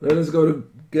Let us go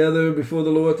together before the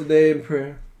Lord today in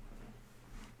prayer.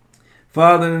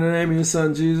 Father, in the name of your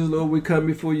Son, Jesus, Lord, we come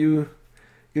before you,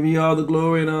 giving you all the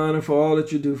glory and honor for all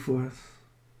that you do for us.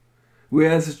 We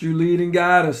ask that you lead and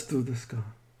guide us through this, God.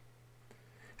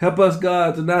 Help us,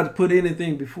 God, to not put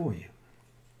anything before you.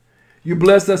 You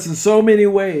blessed us in so many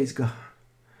ways, God.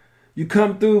 You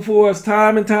come through for us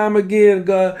time and time again,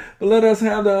 God. But let us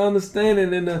have the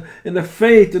understanding and the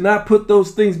faith to not put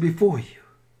those things before you.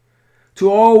 To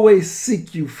always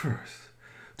seek you first.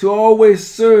 To always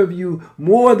serve you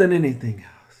more than anything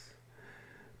else.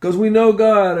 Because we know,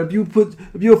 God,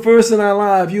 if you're first in our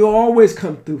life, you always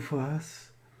come through for us.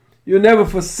 You'll never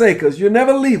forsake us. You'll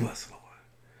never leave us, Lord.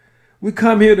 We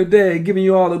come here today giving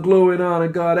you all the glory and honor,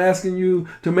 God, asking you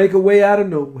to make a way out of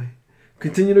no way.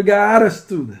 Continue to guide us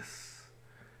through this.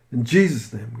 In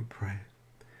Jesus' name we pray.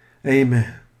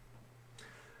 Amen.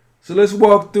 So let's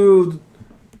walk through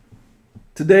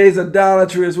today's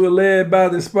idolatry as we're led by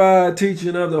the inspired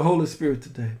teaching of the Holy Spirit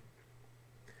today.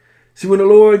 See, when the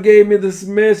Lord gave me this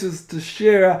message to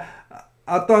share,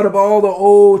 I thought of all the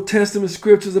Old Testament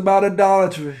scriptures about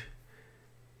idolatry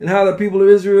and how the people of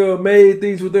Israel made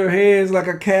things with their hands like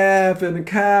a calf and a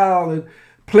cow and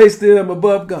placed them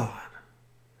above God.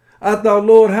 I thought,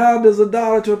 Lord, how does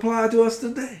idolatry apply to us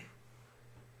today?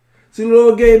 See, the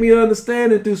Lord gave me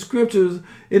understanding through scriptures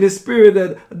in his spirit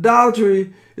that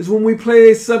idolatry is when we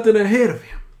place something ahead of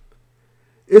him.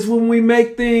 It's when we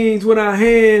make things with our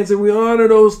hands and we honor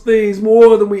those things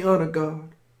more than we honor God.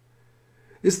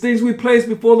 It's things we place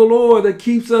before the Lord that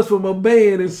keeps us from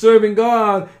obeying and serving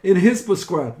God in his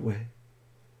prescribed way.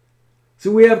 See,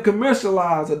 we have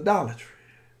commercialized idolatry.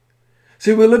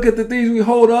 See, we look at the things we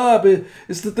hold up.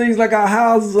 It's the things like our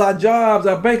houses, our jobs,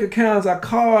 our bank accounts, our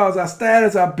cars, our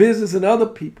status, our business, and other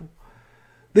people.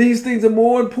 These things are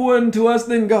more important to us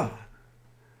than God.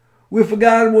 We've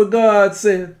forgotten what God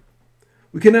said.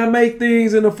 We cannot make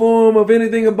things in the form of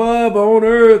anything above or on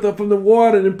earth or from the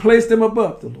water and place them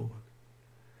above the Lord.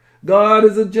 God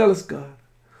is a jealous God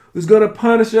who's going to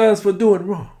punish us for doing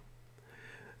wrong.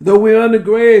 Though we're under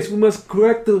grace, we must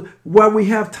correct while we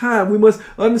have time. We must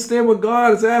understand what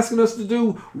God is asking us to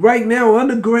do right now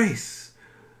under grace.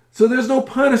 So there's no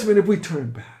punishment if we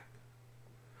turn back.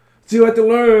 So you have to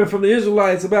learn from the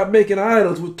Israelites about making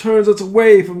idols, which turns us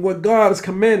away from what God has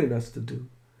commanded us to do.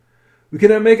 We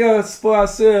cannot make us for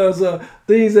ourselves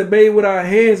things that made with our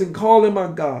hands and call them our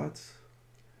gods.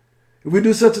 If we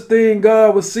do such a thing,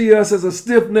 God will see us as a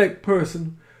stiff-necked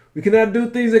person. We cannot do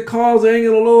things that cause the anger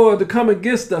of the Lord to come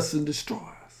against us and destroy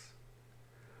us.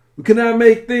 We cannot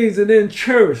make things and then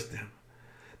cherish them.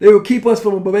 They will keep us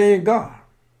from obeying God.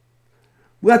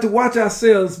 We have to watch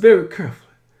ourselves very carefully.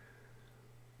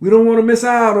 We don't want to miss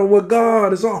out on what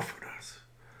God has offered us.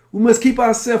 We must keep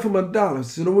ourselves from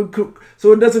idolatry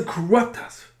so it doesn't corrupt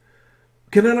us. We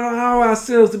cannot allow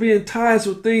ourselves to be enticed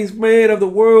with things made of the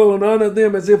world and honor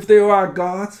them as if they are our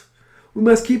gods. We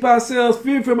must keep ourselves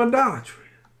free from idolatry.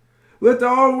 We have to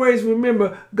always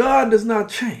remember God does not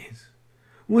change.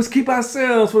 We must keep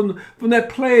ourselves from that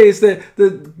place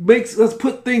that makes us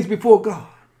put things before God.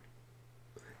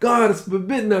 God has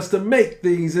forbidden us to make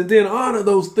things and then honor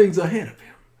those things ahead of him.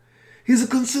 He's a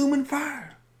consuming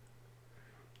fire.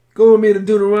 Go with me to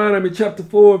Deuteronomy chapter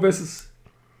 4, verses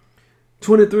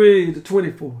 23 to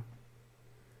 24.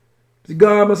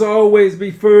 God must always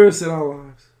be first in our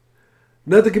lives.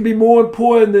 Nothing can be more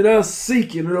important than us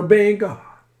seeking and obeying God.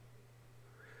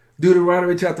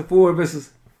 Deuteronomy chapter 4,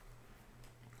 verses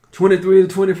 23 to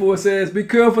 24 says, "Be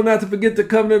careful not to forget the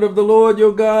covenant of the Lord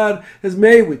your God has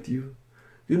made with you.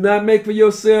 Do not make for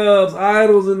yourselves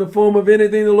idols in the form of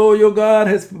anything the Lord your God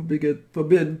has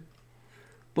forbidden.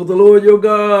 For the Lord your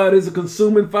God is a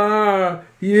consuming fire.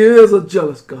 He is a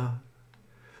jealous God.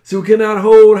 So we cannot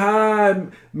hold high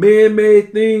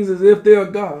man-made things as if they are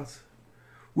gods,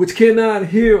 which cannot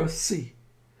hear or see.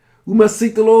 We must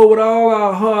seek the Lord with all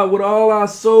our heart, with all our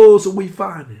soul, so we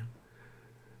find him.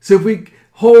 So if we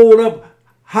hold up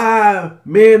high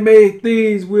man-made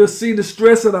things, we'll see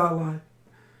distress in our life.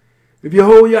 If you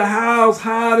hold your house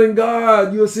higher than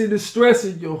God, you'll see distress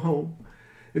in your home.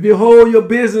 If you hold your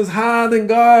business higher than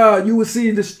God, you will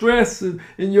see distress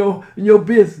in your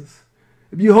business.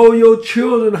 If you hold your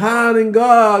children higher than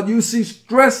God, you see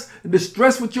stress and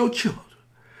distress with your children.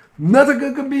 Nothing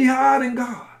good can be higher than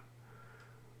God.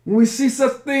 When we see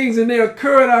such things and they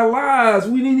occur in our lives,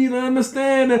 we need to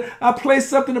understand that I place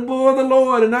something above the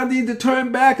Lord and I need to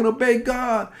turn back and obey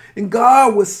God. And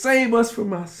God will save us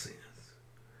from our sins.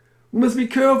 We must be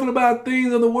careful about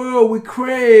things of the world we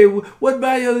crave. What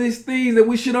value are these things that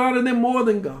we should honor them more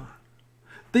than God?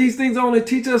 These things only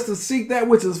teach us to seek that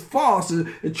which is false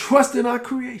and trust in our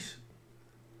creation.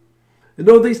 And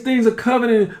though these things are covered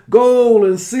in gold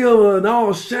and silver and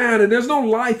all shining, there's no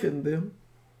life in them.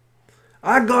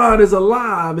 Our God is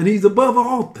alive and he's above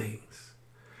all things.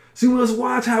 See, we must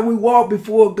watch how we walk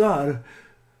before God.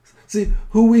 See,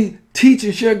 who we teach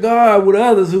and share God with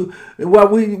others. While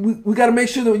we got to make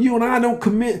sure that you and I don't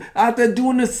commit out there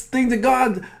doing this thing that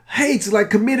God hates, like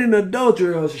committing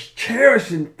adultery or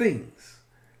cherishing things.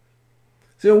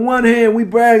 See, on one hand, we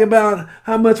brag about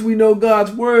how much we know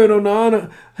God's word. On the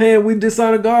other hand, we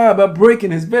dishonor God by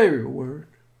breaking his very word.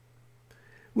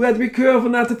 We have to be careful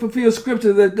not to fulfill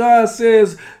scripture that God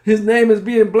says his name is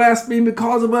being blasphemed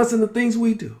because of us and the things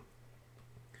we do.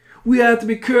 We have to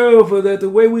be careful that the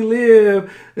way we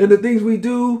live and the things we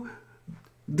do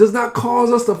does not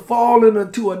cause us to fall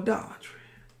into idolatry.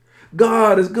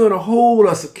 God is going to hold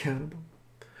us accountable.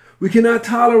 We cannot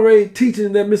tolerate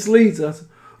teaching that misleads us,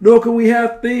 nor can we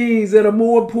have things that are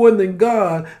more important than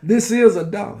God. This is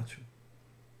idolatry.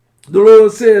 The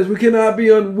Lord says we cannot be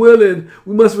unwilling.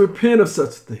 We must repent of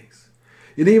such things.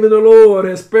 And even the Lord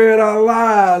has spared our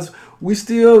lives. We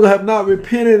still have not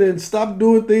repented and stopped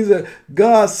doing things that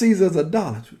God sees as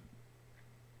idolatry.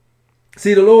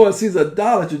 See, the Lord sees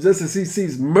idolatry just as he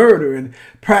sees murder and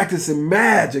practicing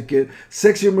magic and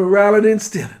sexual immorality and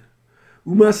stealing.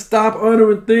 We must stop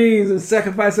honoring things and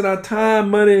sacrificing our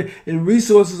time, money, and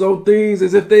resources on things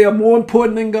as if they are more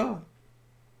important than God.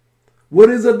 What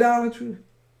is idolatry?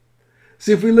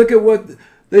 See, if we look at what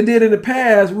they did in the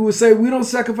past, we would say we don't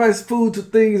sacrifice food to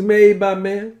things made by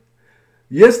man.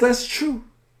 Yes, that's true.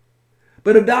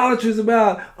 But idolatry is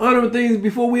about honoring things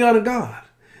before we honor God.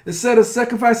 Instead of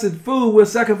sacrificing food, we're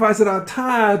sacrificing our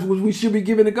tithes, which we should be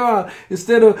giving to God.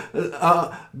 Instead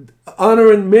of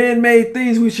honoring man-made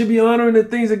things, we should be honoring the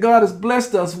things that God has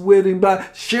blessed us with and by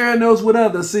sharing those with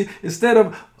others. See, instead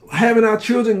of having our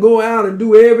children go out and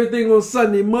do everything on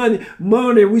Sunday morning,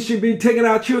 we should be taking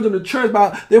our children to church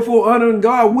by therefore honoring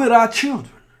God with our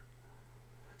children.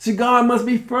 See, God must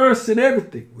be first in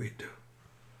everything we do.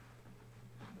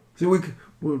 See,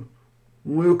 when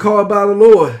we're called by the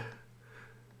Lord,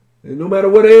 and no matter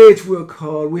what age we're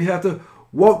called, we have to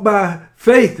walk by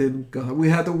faith in God. We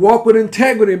have to walk with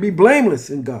integrity and be blameless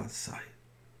in God's sight.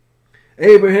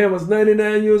 Abraham was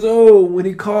 99 years old when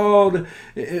he called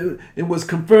and was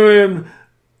confirmed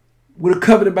with a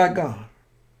covenant by God.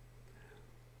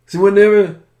 See, we're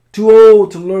never too old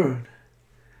to learn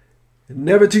and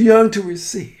never too young to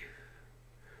receive.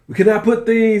 We cannot put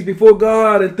things before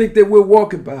God and think that we're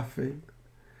walking by faith.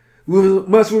 We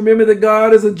must remember that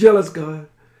God is a jealous God.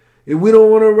 And we don't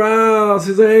want to arouse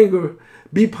his anger,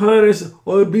 be punished,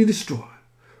 or be destroyed.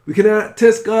 We cannot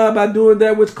test God by doing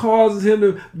that which causes him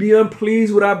to be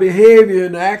unpleased with our behavior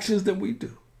and the actions that we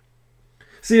do.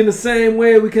 See, in the same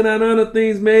way, we cannot honor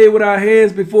things made with our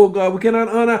hands before God. We cannot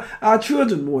honor our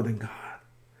children more than God.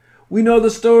 We know the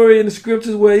story in the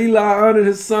scriptures where Eli honored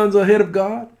his sons ahead of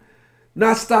God,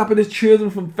 not stopping his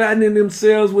children from fattening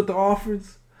themselves with the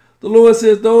offerings. The Lord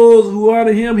says those who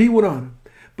honor him, he would honor.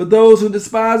 But those who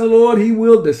despise the Lord, he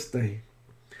will disdain.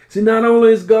 See, not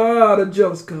only is God a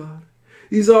jealous God,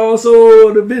 he's also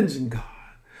an avenging God.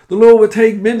 The Lord will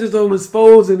take vengeance on his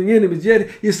foes and the enemies,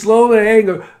 yet he's slow in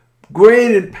anger,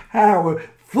 great in power,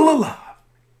 full of love.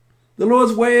 The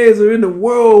Lord's ways are in the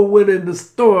whirlwind and the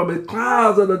storm, and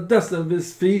clouds are the dust of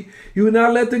his feet. He will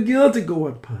not let the guilty go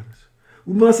unpunished.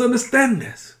 We must understand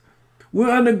this.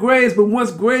 We're under grace, but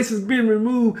once grace has been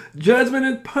removed, judgment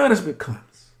and punishment comes.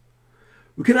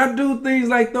 We cannot do things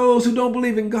like those who don't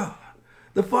believe in God.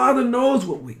 The Father knows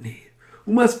what we need.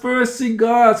 We must first seek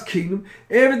God's kingdom.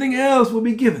 Everything else will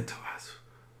be given to us.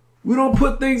 We don't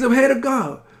put things ahead of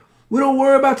God. We don't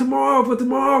worry about tomorrow, for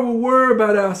tomorrow we'll worry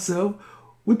about ourselves.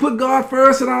 We put God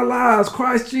first in our lives.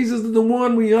 Christ Jesus is the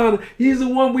one we honor. He's the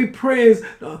one we praise.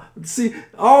 See,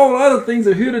 all other things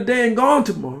are here today and gone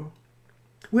tomorrow.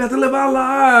 We have to live our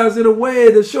lives in a way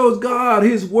that shows God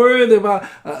He's worthy of our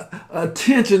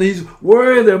attention. He's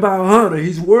worthy of our honor.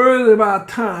 He's worthy of our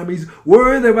time. He's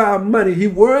worthy of our money.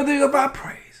 He's worthy of our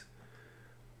praise.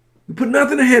 We put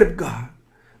nothing ahead of God,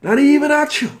 not even our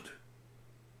children.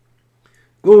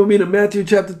 Go with me to Matthew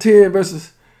chapter 10,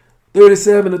 verses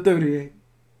 37 to 38.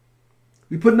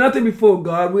 We put nothing before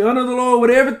God. We honor the Lord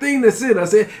with everything that's in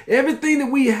us. Everything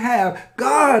that we have,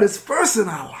 God is first in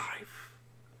our life.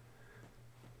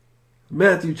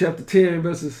 Matthew chapter 10,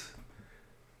 verses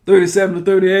 37 to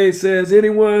 38 says,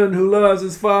 anyone who loves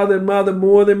his father and mother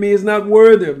more than me is not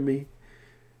worthy of me.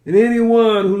 And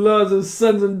anyone who loves his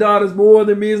sons and daughters more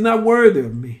than me is not worthy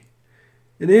of me.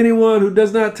 And anyone who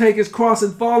does not take his cross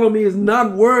and follow me is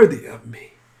not worthy of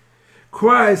me.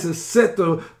 Christ has set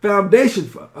the foundation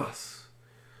for us.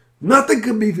 Nothing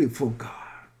can be before God.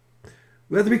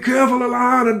 We have to be careful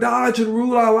allowing idolatry to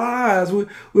rule our lives.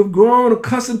 We've grown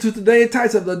accustomed to today's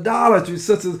types of idolatry,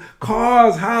 such as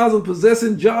cars, houses,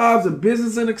 possessing jobs and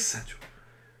business, and etc.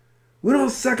 We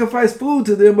don't sacrifice food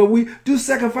to them, but we do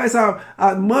sacrifice our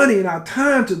money and our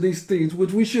time to these things,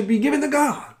 which we should be giving to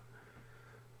God.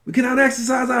 We cannot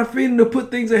exercise our freedom to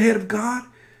put things ahead of God.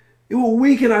 It will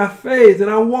weaken our faith and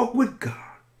our walk with God.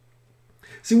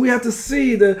 See, we have to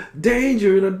see the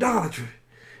danger in idolatry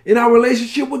in our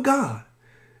relationship with God.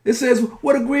 It says,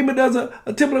 what agreement does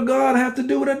a temple of God have to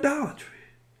do with idolatry?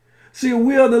 See,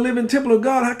 we are the living temple of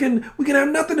God. We can have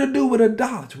nothing to do with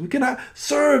idolatry. We cannot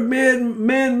serve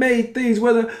man-made things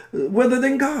rather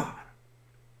than God.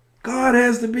 God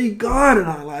has to be God in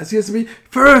our lives. He has to be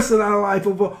first in our life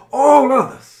over all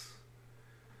others.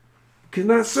 We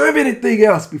cannot serve anything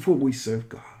else before we serve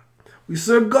God. We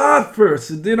serve God first,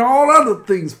 and then all other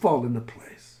things fall into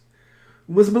place.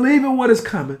 We must believe in what is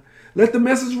coming. Let the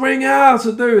message ring out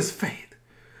so there is faith.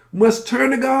 We must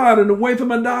turn to God and away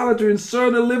from idolatry and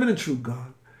serve the living and true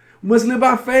God. We must live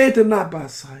by faith and not by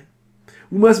sight.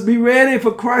 We must be ready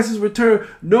for Christ's return.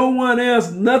 No one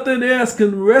else, nothing else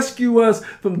can rescue us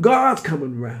from God's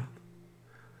coming around.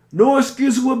 No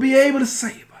excuse will be able to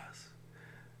save us.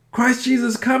 Christ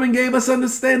Jesus coming gave us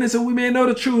understanding so we may know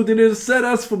the truth, and it has set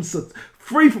us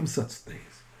free from such things.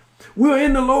 We are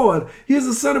in the Lord. He is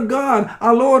the Son of God,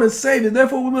 our Lord and Savior.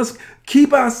 Therefore, we must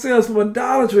keep ourselves from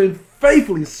idolatry and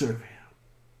faithfully serve Him.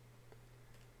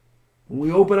 When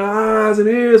we open our eyes and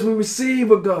ears, we receive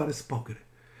what God has spoken.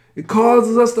 It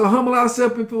causes us to humble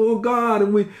ourselves before God,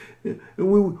 and we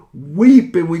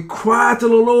weep and we cry to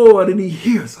the Lord, and He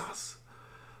hears us.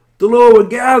 The Lord will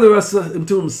gather us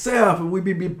into Himself, and we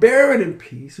be buried in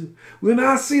peace. We'll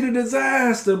not see the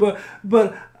disaster,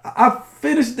 but our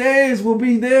finished days will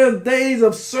be their days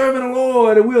of serving the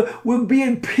Lord, and we'll be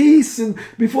in peace and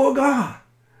before God.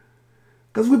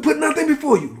 Because we put nothing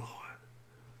before you, Lord.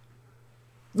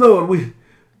 Lord, we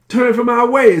turn from our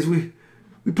ways. We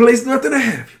place nothing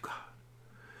ahead of you, God.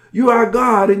 You are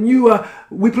God, and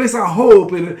we place our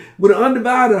hope in with an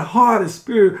undivided heart and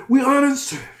spirit. We honor and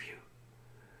serve you.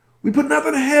 We put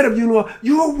nothing ahead of you, Lord.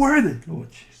 You are worthy, Lord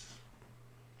Jesus.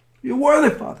 You're worthy,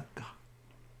 Father God.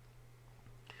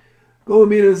 Go with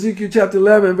me to Ezekiel chapter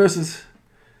 11, verses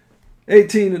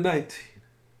 18 and 19.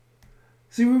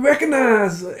 See, we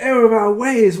recognize the error of our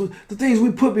ways, the things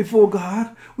we put before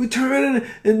God. We turn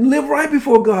and live right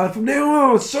before God. From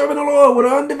now on, serving the Lord with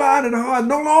an undivided heart,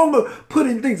 no longer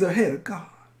putting things ahead of God.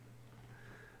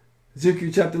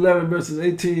 Ezekiel chapter 11, verses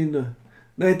 18 to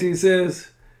 19 says,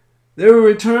 they will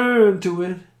return to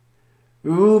it,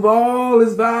 remove all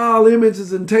its vile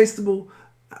images and tastable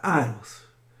idols.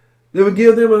 They will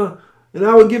give them and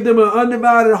I will give them an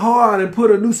undivided heart and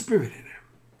put a new spirit in them.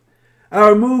 I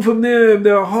will remove from them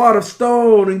their heart of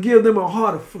stone and give them a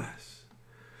heart of flesh.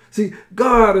 See,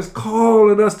 God is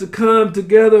calling us to come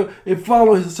together and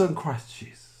follow His Son Christ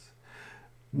Jesus.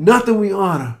 Nothing we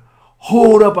honor,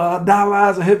 hold up our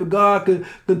lives ahead of God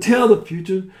can tell the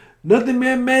future. Nothing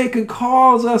man-made can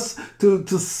cause us to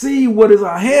see what is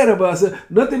ahead of us.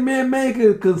 Nothing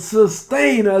man-made can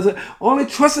sustain us. Only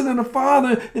trusting in the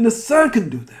Father and the Son can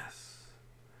do this.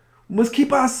 We must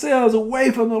keep ourselves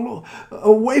away from the Lord,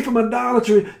 away from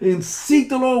idolatry, and seek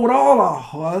the Lord with all our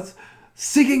hearts,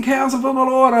 seeking counsel from the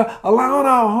Lord, allowing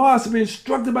our hearts to be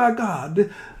instructed by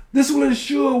God. This will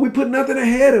ensure we put nothing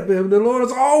ahead of Him. The Lord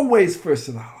is always first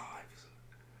in our lives.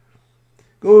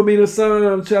 Go with me to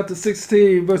Psalm chapter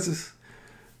 16, verses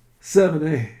 7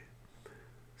 and 8.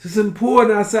 It's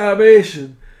important in our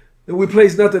salvation that we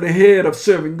place nothing ahead of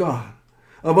serving God,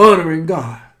 of honoring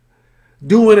God,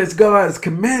 doing as God has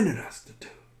commanded us to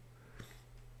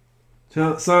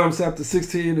do. Psalm chapter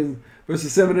 16 and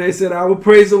verses 7 and 8 said, I will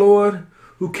praise the Lord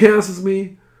who counsels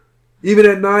me. Even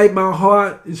at night my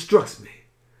heart instructs me.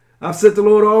 I've set the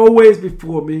Lord always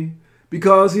before me.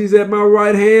 Because He's at my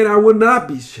right hand, I will not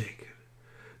be shaken.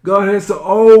 God has to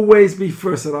always be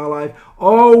first in our life.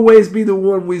 Always be the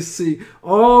one we see.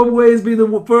 Always be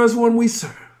the first one we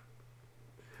serve.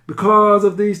 Because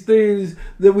of these things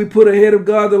that we put ahead of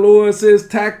God, the Lord says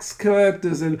tax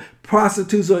collectors and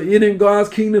prostitutes are in God's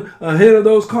kingdom ahead of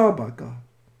those called by God.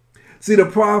 See, the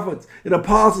prophets and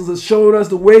apostles have shown us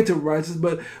the way to righteousness,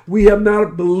 but we have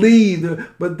not believed,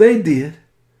 but they did.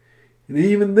 And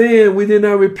even then, we did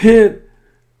not repent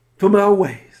from our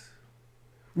ways.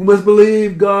 We must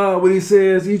believe God when He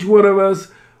says each one of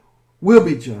us will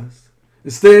be just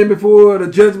and stand before the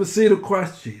judgment seat of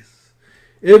Christ Jesus.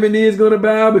 Every knee is going to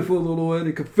bow before the Lord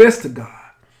and confess to God.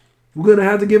 We're going to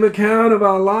have to give account of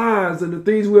our lives and the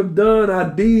things we have done, our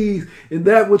deeds, and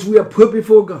that which we have put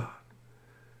before God.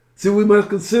 See, we must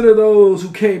consider those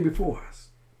who came before us.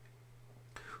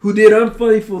 who did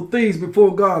unfaithful things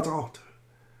before God's altar.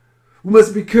 We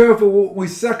must be careful what we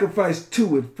sacrifice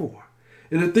to and for,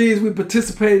 and the things we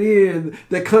participate in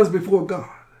that comes before God.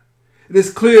 It is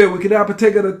clear we cannot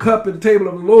partake of the cup and table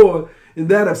of the Lord and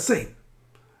that of Satan.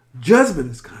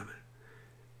 Judgment is coming.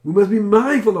 We must be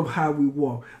mindful of how we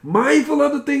walk, mindful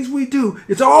of the things we do.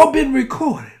 It's all been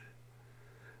recorded.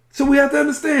 So we have to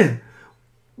understand,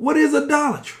 what is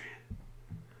idolatry?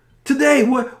 Today,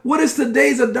 what does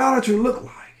today's idolatry look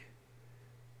like?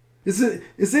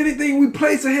 It's anything we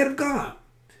place ahead of God.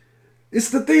 It's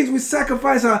the things we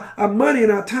sacrifice our money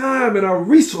and our time and our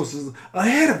resources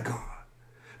ahead of God.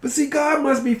 But see, God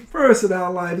must be first in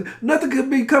our lives. Nothing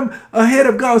can become ahead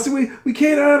of God. See, we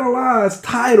can't analyze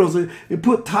titles and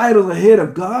put titles ahead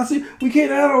of God. See, we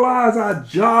can't analyze our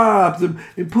jobs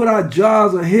and put our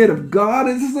jobs ahead of God.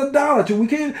 This is idolatry. We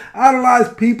can't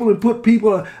analyze people and put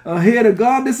people ahead of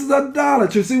God. This is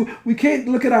idolatry. See, we can't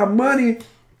look at our money,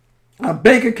 our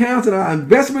bank accounts and our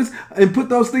investments and put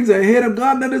those things ahead of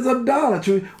God. That is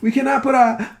idolatry. We cannot put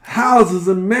our houses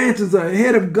and mansions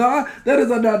ahead of God. That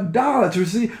is idolatry.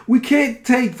 See, we can't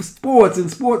take sports and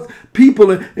sports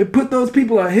people and put those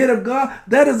people ahead of God.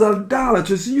 That is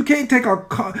idolatry. See, you can't take your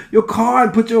car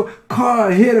and put your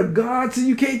car ahead of God. See,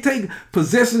 you can't take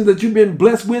possessions that you've been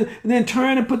blessed with and then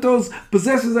turn and put those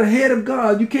possessions ahead of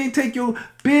God. You can't take your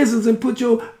business and put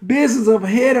your business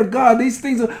ahead of God. These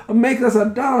things are making us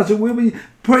idolaters. We'll be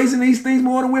praising these things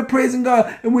more than we're praising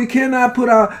God, and we cannot put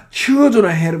our children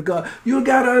ahead of God. You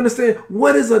got to understand,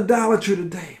 what is idolatry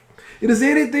today? It is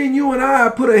anything you and I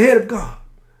put ahead of God.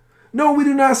 No, we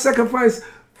do not sacrifice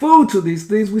food to these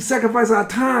things. We sacrifice our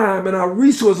time and our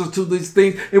resources to these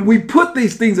things, and we put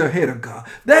these things ahead of God.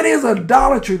 That is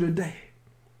idolatry today.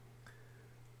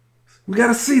 We got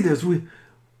to see this. We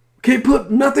can't put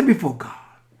nothing before God.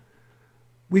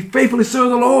 We faithfully serve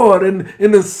the Lord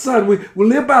and the Son. We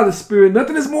live by the Spirit.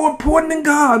 Nothing is more important than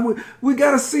God. We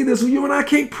got to see this. You and I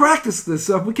can't practice this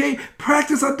stuff. We can't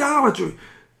practice idolatry.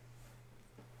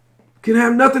 We can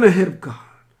have nothing ahead of God.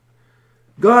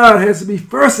 God has to be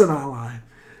first in our life,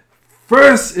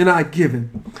 first in our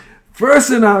giving,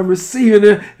 first in our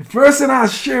receiving, first in our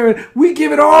sharing. We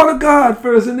give it all to God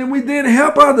first, and then we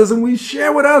help others and we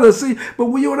share with others. See, but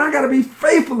you and I got to be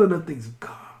faithful in the things of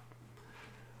God.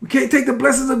 We can't take the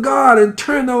blessings of God and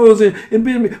turn those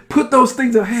and put those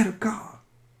things ahead of God.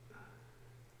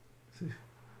 See,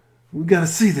 we got to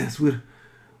see this. We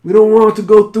don't want to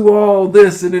go through all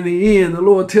this, and in the end, the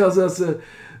Lord tells us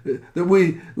that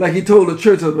we, like He told the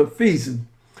church of Ephesians,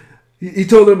 He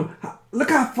told them, look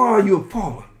how far you have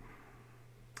fallen.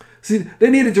 See,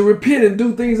 they needed to repent and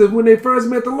do things as when they first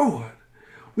met the Lord.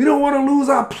 We don't want to lose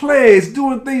our place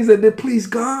doing things that please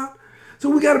God. So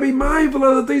we got to be mindful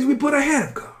of the things we put ahead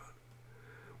of God.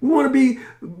 We want to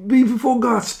be before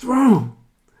God's throne,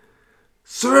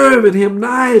 serving Him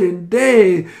night and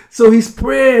day, so He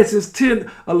spreads His tent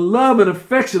of love and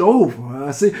affection over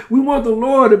us. See, we want the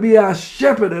Lord to be our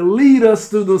shepherd and lead us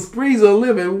through the springs of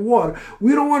living water.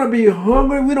 We don't want to be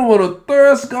hungry. We don't want to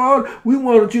thirst, God. We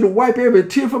want You to wipe every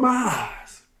tear from our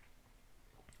eyes.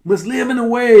 We must live in a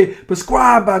way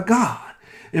prescribed by God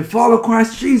and follow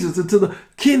Christ Jesus into the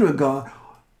kingdom of God.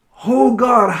 Hold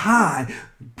God high.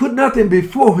 Put nothing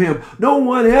before Him. No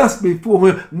one else before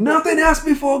Him. Nothing else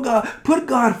before God. Put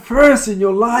God first in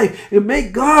your life and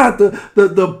make God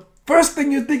the first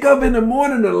thing you think of in the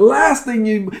morning, the last thing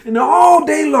and all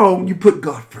day long, you put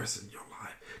God first in your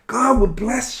life. God will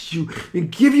bless you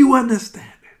and give you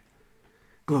understanding.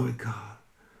 Glory to God.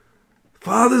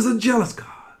 Father's a jealous God.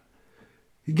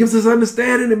 He gives us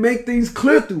understanding and make things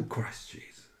clear through Christ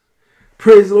Jesus.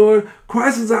 Praise the Lord.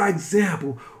 Christ is our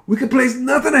example. We can place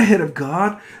nothing ahead of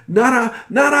God. Not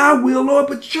our will, Lord,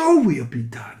 but Your will be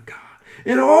done, God.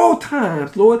 In all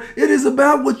times, Lord, it is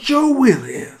about what Your will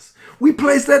is. We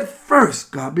place that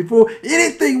first, God, before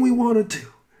anything we want to do.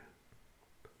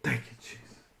 Thank You,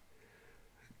 Jesus.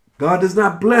 God does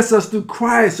not bless us through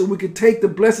Christ so we can take the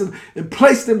blessings and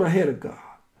place them ahead of God.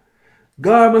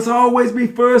 God must always be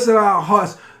first in our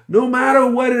hearts, no matter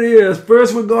what it is.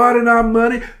 First regarding our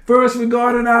money, first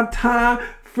regarding our time,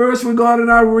 first regarding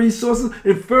our resources,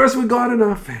 and first regarding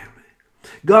our family.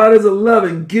 God is a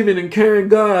loving, giving, and caring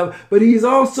God, but He's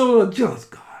also a jealous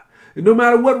God. And no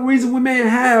matter what reason we may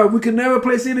have, we can never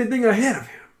place anything ahead of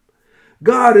Him.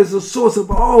 God is the source of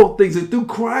all things, and through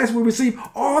Christ we receive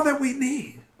all that we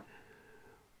need.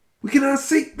 We cannot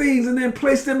seek things and then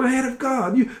place them ahead of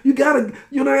God. You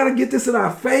gotta get this in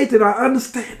our faith and our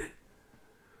understanding.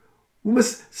 We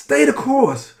must stay the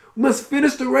course. We must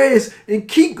finish the race and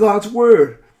keep God's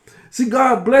word. See,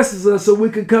 God blesses us so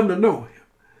we can come to know Him.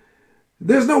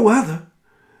 There's no other.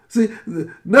 See,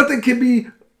 nothing can be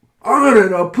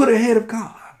honored or put ahead of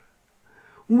God.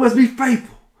 We must be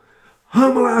faithful,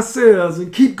 humble ourselves,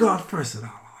 and keep God first in our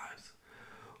lives.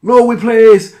 Lord, we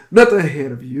place nothing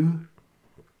ahead of you.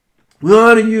 We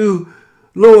honor you,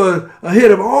 Lord,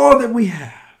 ahead of all that we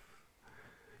have.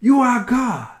 You are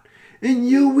God. In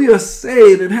you we are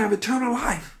saved and have eternal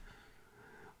life.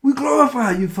 We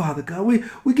glorify you, Father God.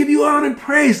 We give you honor and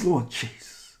praise, Lord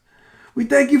Jesus. We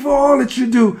thank you for all that you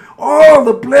do, all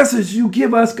the blessings you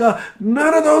give us, God.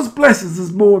 None of those blessings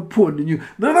is more important than you.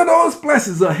 None of those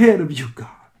blessings are ahead of you, God.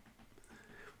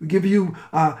 We give you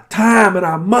our time and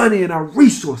our money and our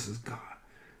resources, God,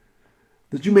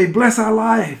 that you may bless our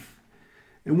life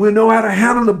and we'll know how to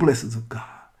handle the blessings of God.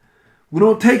 We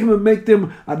don't take them and make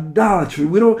them idolatry.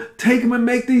 We don't take them and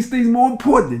make these things more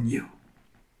important than you.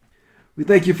 We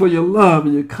thank you for your love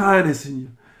and your kindness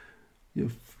and your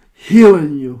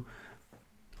healing, your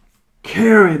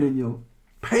caring and your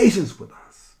patience with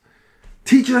us.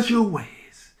 Teach us your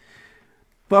ways.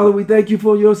 Father, we thank you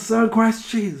for your Son, Christ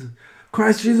Jesus.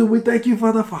 Christ Jesus, we thank you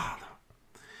for the Father.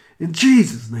 In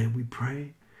Jesus' name we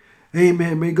pray.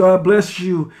 Amen. May God bless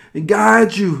you and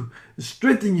guide you and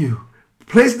strengthen you.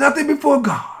 Place nothing before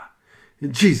God.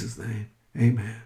 In Jesus' name, amen.